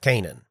land of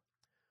Canaan.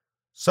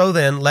 So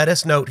then, let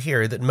us note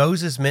here that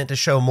Moses meant to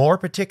show more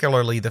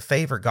particularly the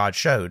favor God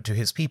showed to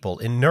his people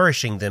in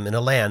nourishing them in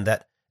a land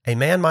that, a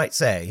man might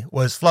say,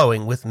 was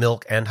flowing with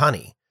milk and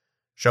honey,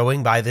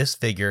 showing by this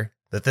figure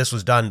that this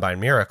was done by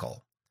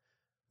miracle.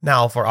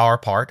 Now, for our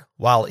part,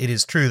 while it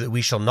is true that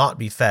we shall not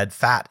be fed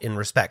fat in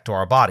respect to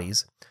our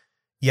bodies,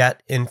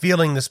 yet, in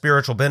feeling the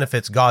spiritual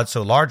benefits God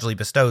so largely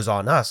bestows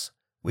on us,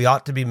 we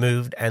ought to be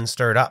moved and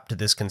stirred up to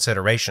this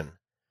consideration,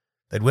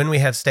 that when we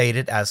have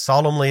stated as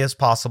solemnly as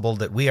possible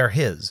that we are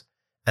his,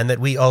 and that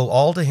we owe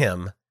all to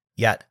him,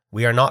 yet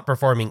we are not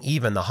performing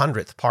even the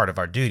 100th part of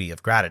our duty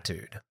of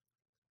gratitude.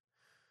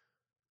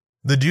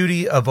 The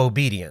duty of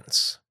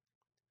obedience.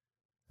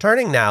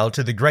 Turning now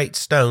to the great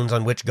stones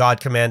on which God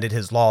commanded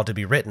his law to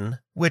be written,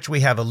 which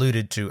we have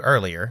alluded to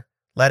earlier,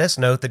 let us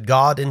note that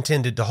God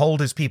intended to hold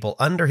his people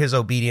under his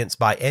obedience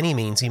by any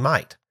means he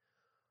might.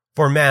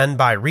 For men,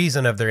 by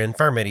reason of their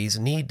infirmities,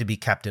 need to be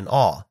kept in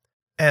awe,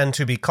 and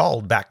to be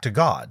called back to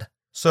God,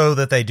 so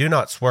that they do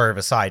not swerve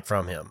aside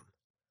from him.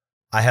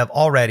 I have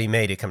already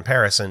made a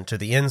comparison to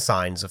the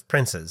ensigns of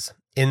princes,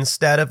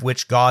 instead of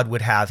which God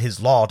would have his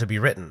law to be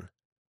written.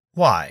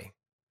 Why?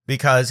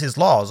 Because his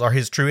laws are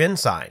his true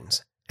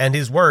ensigns, and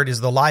his word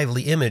is the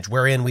lively image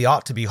wherein we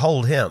ought to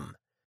behold him.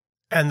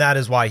 And that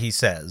is why he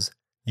says,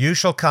 "You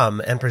shall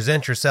come and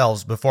present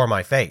yourselves before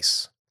my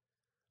face,"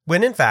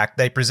 when in fact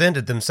they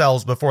presented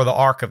themselves before the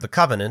ark of the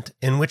covenant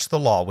in which the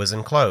law was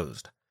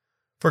enclosed.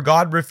 For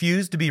God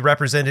refused to be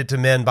represented to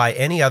men by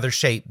any other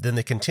shape than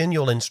the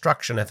continual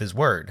instruction of his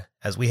word,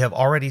 as we have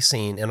already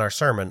seen in our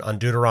sermon on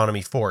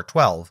Deuteronomy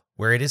 4:12,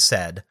 where it is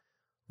said,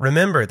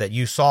 "Remember that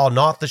you saw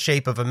not the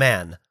shape of a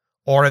man,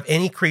 or of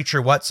any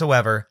creature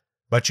whatsoever,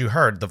 but you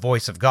heard the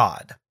voice of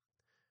God."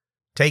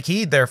 Take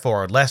heed,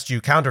 therefore, lest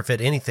you counterfeit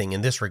anything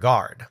in this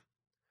regard.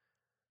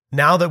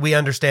 Now that we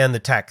understand the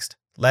text,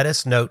 let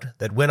us note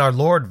that when our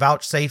Lord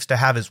vouchsafes to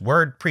have his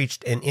word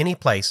preached in any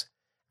place,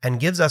 and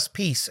gives us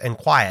peace and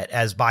quiet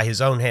as by his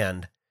own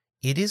hand,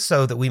 it is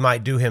so that we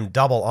might do him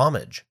double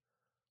homage.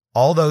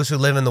 All those who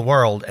live in the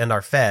world and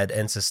are fed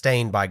and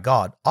sustained by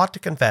God ought to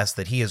confess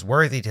that he is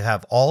worthy to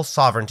have all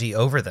sovereignty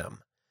over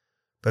them.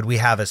 But we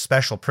have a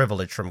special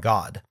privilege from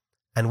God,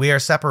 and we are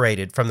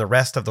separated from the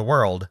rest of the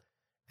world,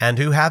 and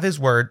who have his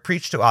word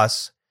preached to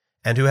us,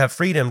 and who have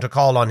freedom to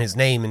call on his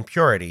name in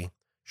purity.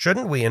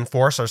 Shouldn't we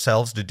enforce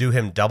ourselves to do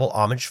him double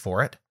homage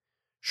for it?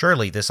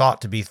 Surely this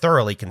ought to be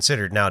thoroughly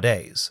considered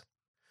nowadays.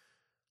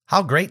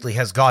 How greatly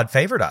has God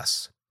favored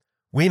us!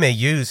 We may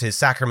use his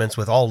sacraments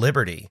with all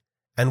liberty,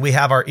 and we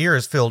have our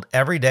ears filled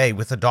every day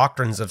with the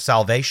doctrines of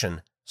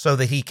salvation, so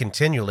that he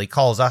continually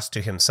calls us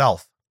to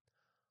himself.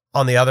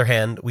 On the other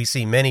hand, we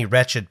see many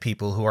wretched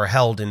people who are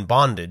held in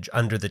bondage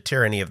under the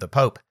tyranny of the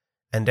Pope,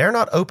 and dare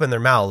not open their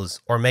mouths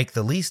or make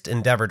the least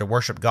endeavor to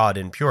worship God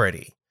in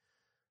purity.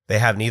 They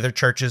have neither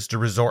churches to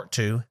resort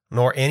to,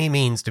 nor any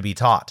means to be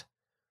taught.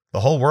 The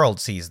whole world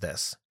sees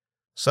this.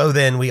 So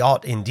then we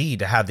ought indeed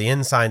to have the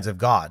ensigns of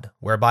God,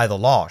 whereby the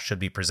law should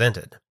be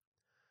presented.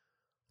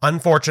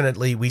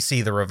 Unfortunately, we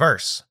see the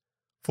reverse,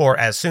 for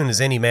as soon as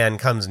any man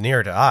comes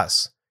near to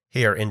us,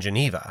 here in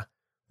Geneva,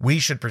 we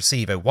should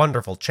perceive a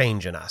wonderful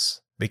change in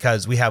us,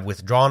 because we have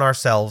withdrawn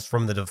ourselves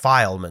from the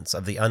defilements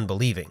of the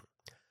unbelieving.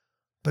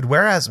 But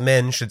whereas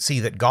men should see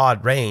that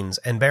God reigns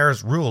and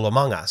bears rule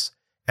among us,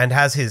 and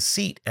has his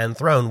seat and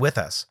throne with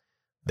us,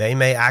 they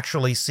may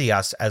actually see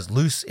us as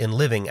loose in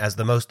living as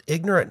the most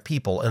ignorant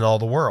people in all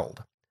the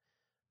world.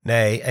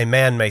 Nay, a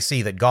man may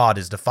see that God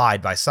is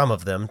defied by some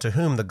of them to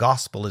whom the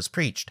gospel is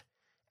preached,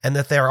 and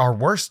that there are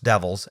worse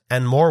devils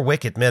and more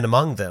wicked men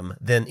among them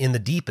than in the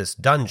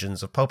deepest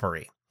dungeons of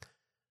popery.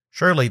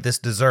 Surely this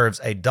deserves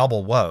a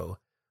double woe,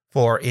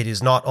 for it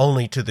is not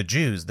only to the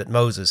Jews that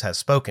Moses has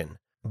spoken,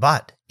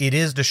 but it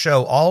is to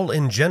show all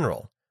in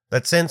general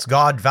that since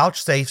God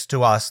vouchsafes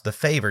to us the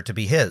favor to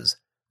be his,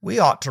 we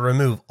ought to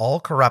remove all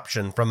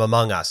corruption from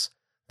among us,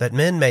 that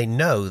men may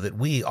know that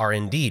we are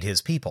indeed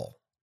his people.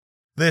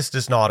 This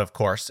does not, of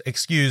course,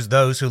 excuse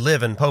those who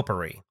live in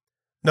popery,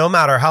 no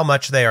matter how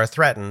much they are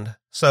threatened,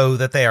 so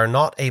that they are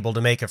not able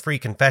to make a free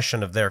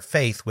confession of their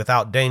faith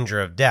without danger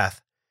of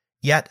death,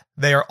 yet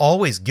they are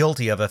always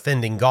guilty of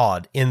offending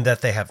God in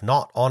that they have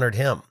not honored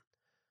him.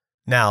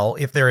 Now,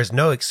 if there is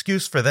no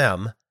excuse for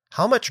them,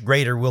 how much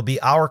greater will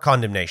be our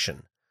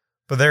condemnation?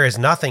 For there is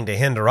nothing to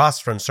hinder us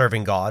from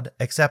serving God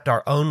except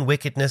our own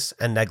wickedness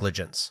and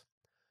negligence.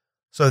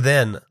 So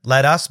then,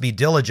 let us be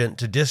diligent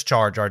to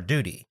discharge our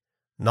duty,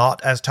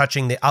 not as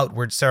touching the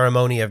outward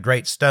ceremony of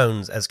great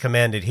stones as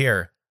commanded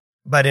here,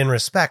 but in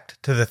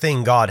respect to the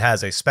thing God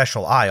has a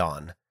special eye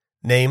on,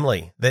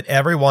 namely, that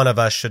every one of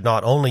us should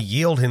not only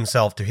yield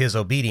himself to his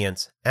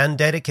obedience and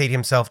dedicate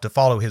himself to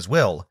follow his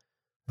will,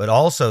 but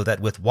also that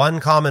with one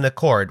common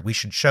accord we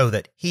should show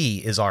that he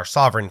is our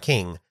sovereign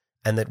king,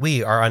 and that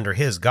we are under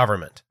his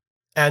government.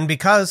 And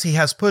because he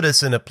has put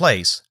us in a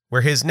place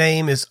where his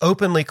name is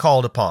openly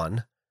called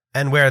upon,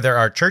 and where there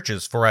are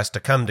churches for us to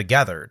come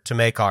together to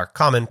make our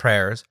common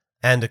prayers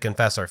and to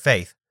confess our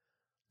faith,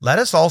 let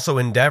us also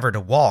endeavor to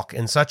walk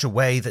in such a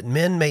way that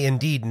men may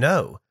indeed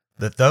know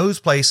that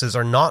those places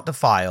are not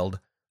defiled,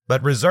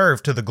 but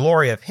reserved to the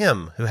glory of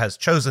him who has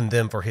chosen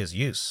them for his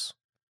use.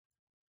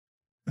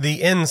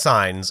 The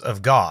ensigns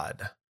of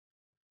God.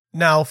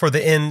 Now for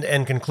the end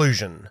and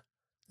conclusion.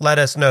 Let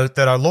us note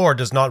that our Lord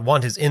does not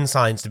want his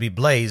ensigns to be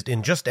blazed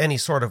in just any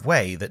sort of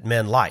way that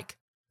men like,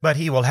 but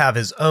he will have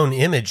his own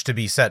image to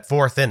be set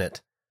forth in it,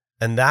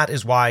 and that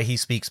is why he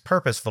speaks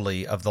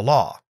purposefully of the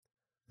law.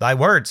 Thy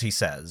words, he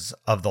says,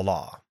 of the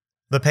law.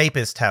 The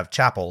papists have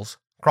chapels,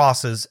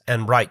 crosses,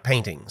 and bright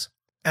paintings,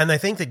 and they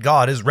think that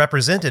God is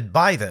represented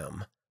by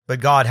them,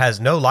 but God has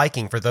no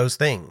liking for those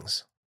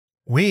things.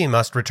 We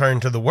must return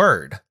to the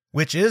Word,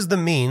 which is the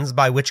means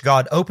by which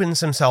God opens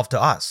himself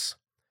to us,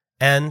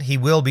 and he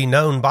will be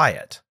known by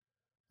it.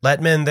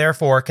 Let men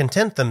therefore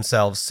content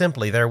themselves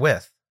simply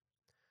therewith.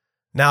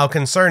 Now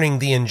concerning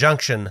the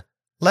injunction,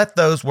 let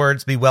those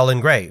words be well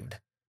engraved.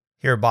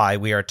 Hereby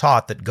we are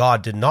taught that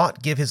God did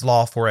not give his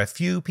law for a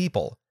few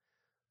people,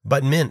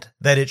 but meant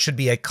that it should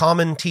be a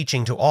common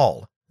teaching to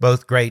all,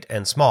 both great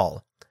and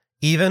small,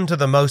 even to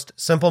the most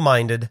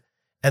simple-minded,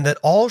 and that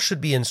all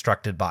should be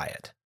instructed by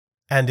it.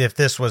 And if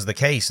this was the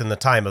case in the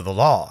time of the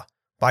law,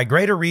 by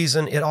greater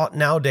reason it ought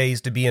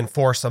nowadays to be in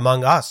force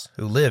among us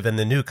who live in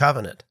the new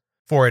covenant.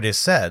 For it is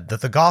said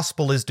that the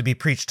gospel is to be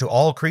preached to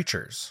all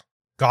creatures.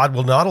 God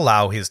will not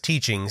allow his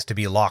teachings to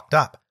be locked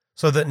up,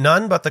 so that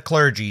none but the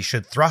clergy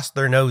should thrust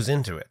their nose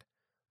into it.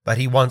 But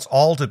he wants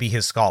all to be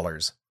his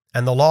scholars,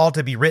 and the law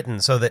to be written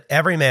so that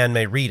every man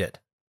may read it.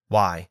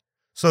 Why?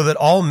 So that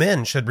all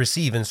men should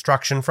receive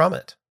instruction from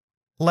it.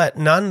 Let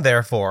none,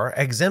 therefore,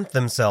 exempt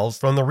themselves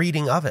from the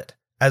reading of it,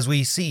 as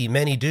we see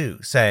many do,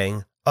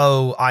 saying,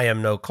 "Oh, I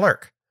am no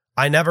clerk.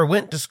 I never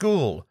went to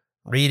school.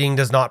 Reading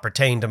does not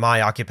pertain to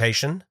my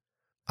occupation."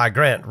 I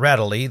grant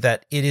readily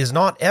that it is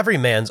not every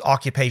man's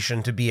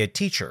occupation to be a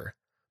teacher,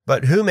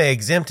 but who may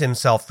exempt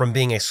himself from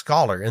being a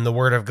scholar in the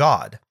Word of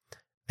God?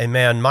 A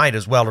man might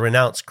as well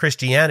renounce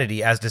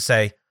Christianity as to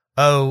say,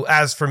 "Oh,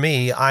 as for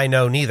me, I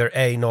know neither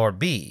A nor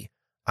B.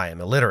 I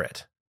am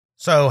illiterate.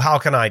 So how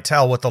can I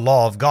tell what the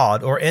law of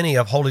God or any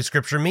of Holy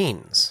Scripture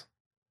means?"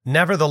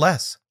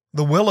 Nevertheless,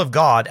 the will of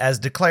God as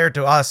declared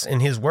to us in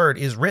his Word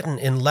is written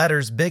in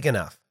letters big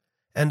enough.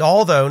 And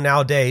although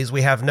nowadays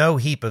we have no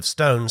heap of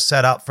stones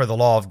set up for the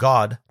law of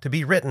God to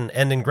be written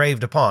and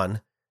engraved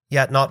upon,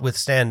 yet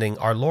notwithstanding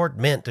our Lord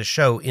meant to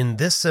show in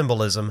this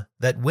symbolism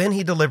that when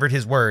he delivered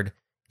his word,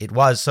 it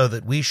was so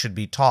that we should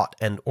be taught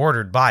and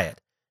ordered by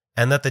it,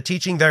 and that the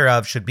teaching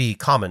thereof should be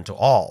common to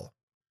all.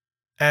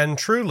 And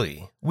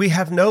truly, we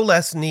have no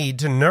less need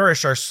to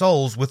nourish our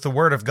souls with the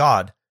word of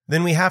God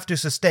than we have to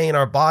sustain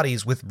our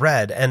bodies with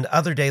bread and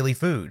other daily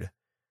food.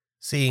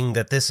 Seeing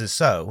that this is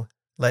so,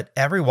 let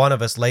every one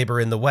of us labor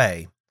in the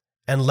way,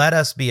 and let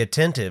us be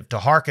attentive to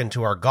hearken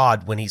to our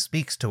God when he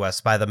speaks to us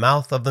by the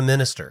mouth of the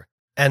minister.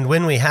 And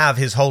when we have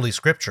his holy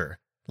scripture,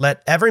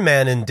 let every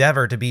man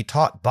endeavor to be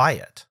taught by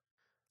it.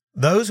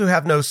 Those who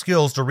have no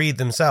skills to read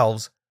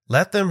themselves,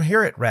 let them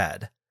hear it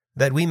read,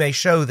 that we may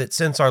show that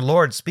since our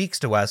Lord speaks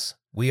to us,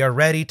 we are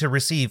ready to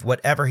receive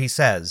whatever he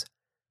says,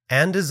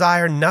 and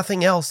desire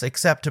nothing else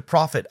except to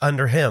profit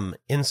under him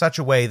in such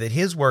a way that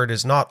his word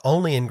is not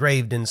only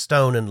engraved in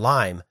stone and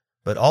lime,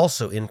 but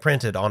also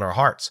imprinted on our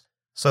hearts,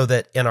 so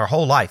that in our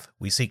whole life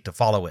we seek to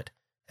follow it,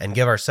 and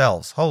give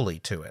ourselves wholly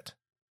to it.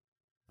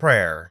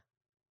 Prayer.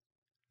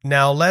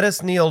 Now let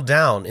us kneel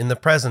down in the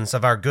presence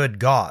of our good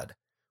God,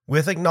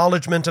 with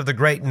acknowledgment of the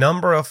great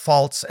number of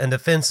faults and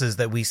offenses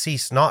that we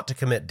cease not to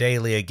commit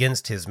daily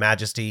against his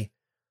majesty,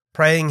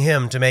 praying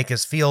him to make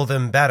us feel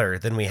them better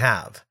than we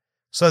have,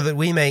 so that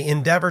we may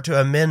endeavor to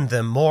amend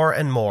them more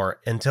and more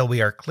until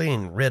we are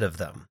clean rid of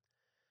them.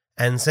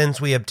 And since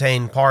we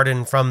obtain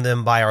pardon from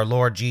them by our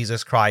Lord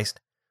Jesus Christ,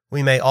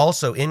 we may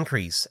also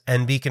increase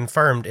and be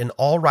confirmed in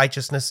all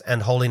righteousness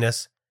and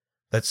holiness,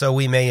 that so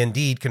we may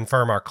indeed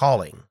confirm our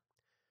calling.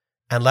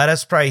 And let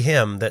us pray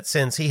him that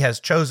since he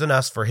has chosen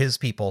us for his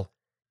people,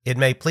 it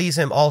may please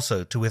him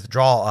also to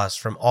withdraw us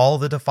from all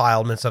the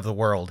defilements of the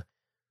world,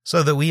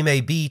 so that we may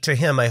be to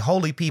him a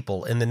holy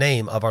people in the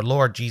name of our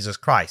Lord Jesus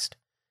Christ.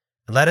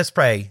 And let us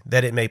pray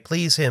that it may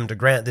please him to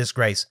grant this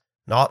grace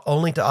not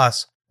only to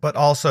us, but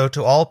also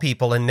to all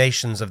people and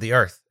nations of the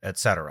earth,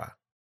 etc.